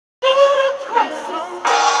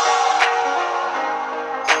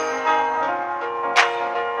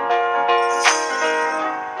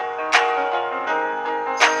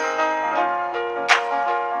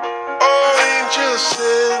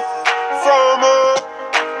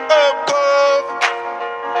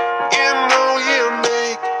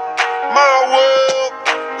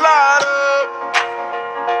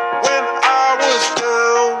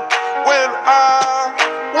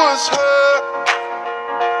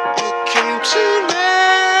to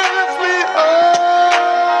lift me up.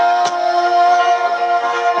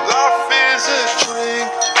 Life is a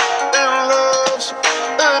drink and love's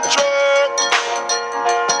a drug.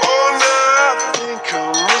 Oh, now I think I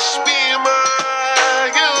must be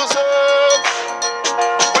miles up.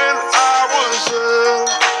 When I was a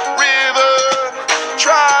river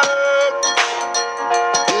dried up,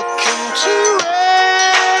 it came to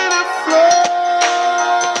rain and flood.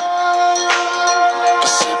 I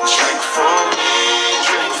said, drink from me,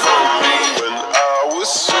 drink from me. When I was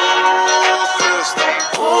so thirsty,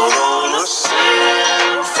 pour on a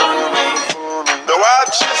symphony. No, I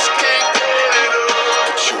just can't get it up.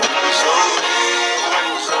 Put your wings on me,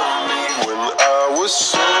 wings on me. When I was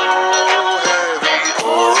so heavy,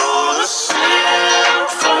 pour on a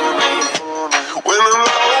symphony. When I'm low,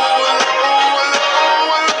 low,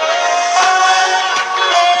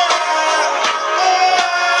 low,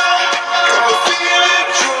 got me feeling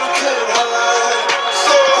drunk and high,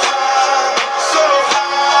 so high, so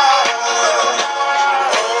high.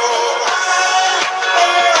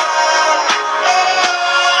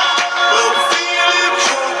 I'm feeling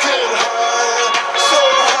drunk and high, so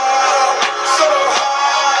high, so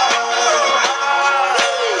high.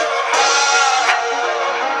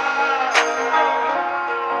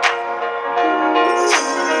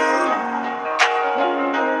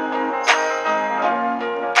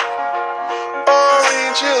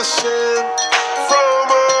 Angels sent from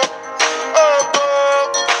up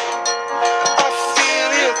above. I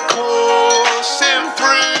feel it coursing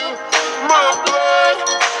through my blood.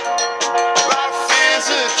 Life is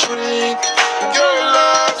a drink, your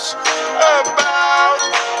love's about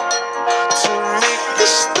to make the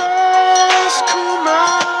stars come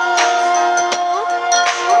out.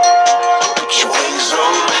 Put your wings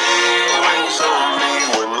on me, wings on me.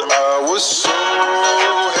 When I was so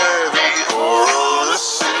heavy, pour on a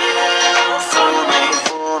symphony.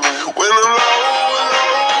 When I'm low,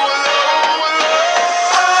 low, low,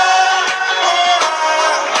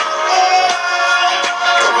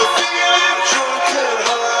 got me feeling drunk and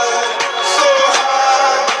high, so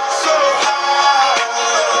high, so high.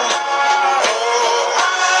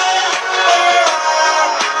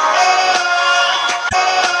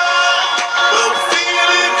 I'm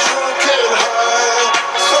feeling drunk and high,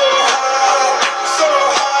 so high, so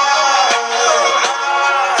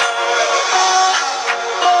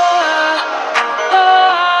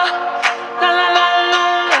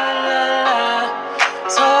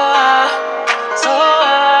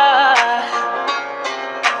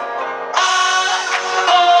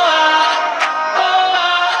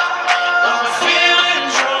I'm feeling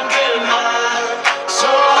drunk and high, so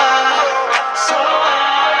high, so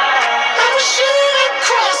high. I'm shooting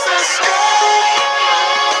across the sky.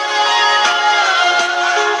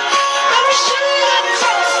 I'm shooting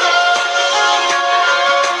across the.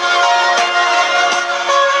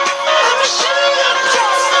 I'm shooting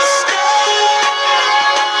across the sky.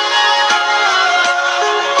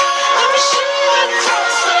 I'm shooting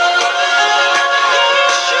across the.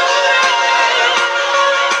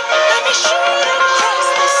 Let me shoot.